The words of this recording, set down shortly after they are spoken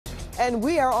And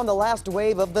we are on the last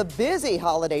wave of the busy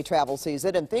holiday travel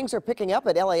season, and things are picking up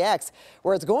at LAX,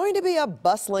 where it's going to be a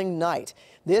bustling night.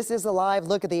 This is a live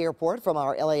look at the airport from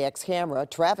our LAX camera.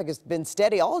 Traffic has been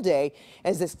steady all day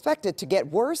and is expected to get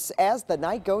worse as the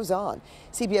night goes on.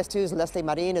 CBS 2's Leslie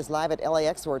Marin is live at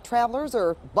LAX, where travelers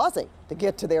are buzzing to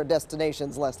get to their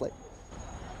destinations. Leslie.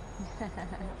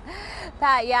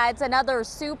 Pat, yeah, it's another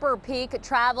super peak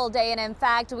travel day, and in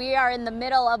fact, we are in the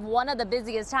middle of one of the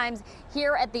busiest times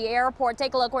here at the airport.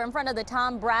 Take a look. We're in front of the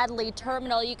Tom Bradley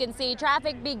terminal. You can see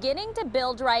traffic beginning to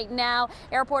build right now.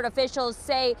 Airport officials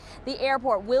say the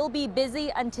airport will be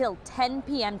busy until 10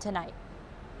 p.m. tonight.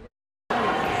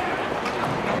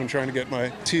 I'm trying to get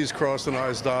my T's crossed and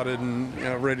I's dotted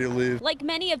and ready to leave. Like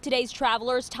many of today's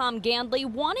travelers, Tom Gandley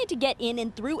wanted to get in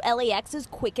and through LAX as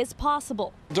quick as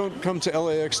possible. Don't come to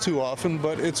LAX too often,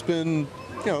 but it's been,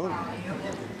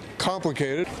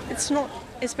 complicated. It's not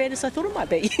as bad as I thought it might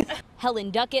be.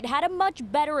 Helen Duckett had a much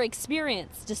better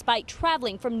experience despite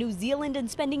traveling from New Zealand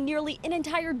and spending nearly an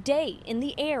entire day in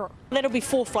the air. That'll be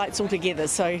 4 flights altogether,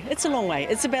 so it's a long way.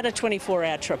 It's about a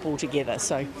 24-hour trip altogether,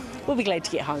 so we'll be glad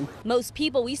to get home. Most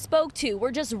people we spoke to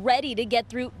were just ready to get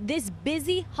through this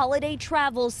busy holiday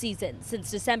travel season.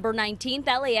 Since December 19th,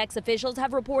 LAX officials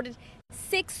have reported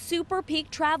 6 super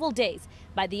peak travel days.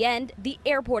 By the end, the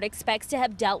airport expects to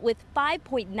have dealt with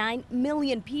 5.9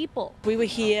 million people. We were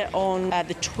here on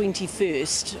the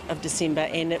 21st of December,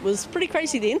 and it was pretty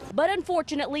crazy then. But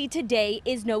unfortunately, today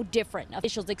is no different.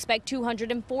 Officials expect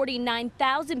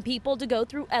 249,000 people to go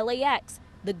through LAX.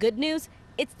 The good news,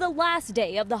 it's the last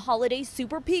day of the holiday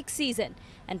super peak season,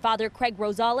 and Father Craig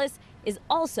Rosales is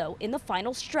also in the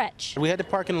final stretch. We had to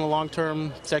park in a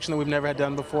long-term section that we've never had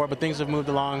done before, but things have moved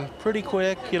along pretty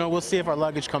quick. We'll see if our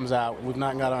luggage comes out. We've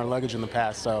not got our luggage in the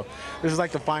past, so this is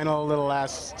like the final little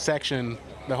last section,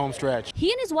 the home stretch.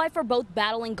 He and his wife are both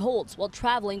battling colds while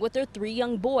traveling with their 3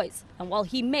 young boys, and while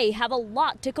he may have a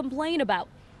lot to complain about,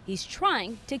 he's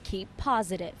trying to keep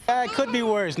positive. It could be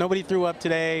worse. Nobody threw up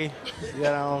today,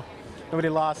 Nobody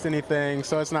lost anything,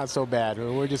 so it's not so bad.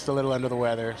 We're just a little under the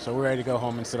weather, so we're ready to go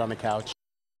home and sit on the couch.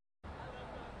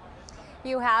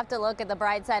 You have to look at the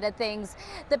bright side of things.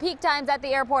 The peak times at the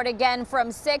airport again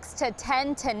from 6 to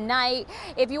 10 tonight.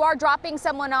 If you are dropping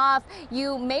someone off,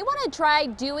 you may want to try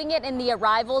doing it in the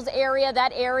arrivals area.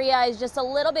 That area is just a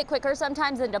little bit quicker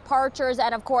sometimes than departures,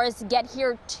 and of course get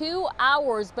here 2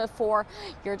 hours before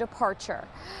your departure.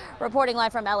 Reporting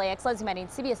live from LAX, Leslie Manning,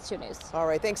 CBS 2 News. All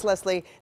right, thanks, Leslie.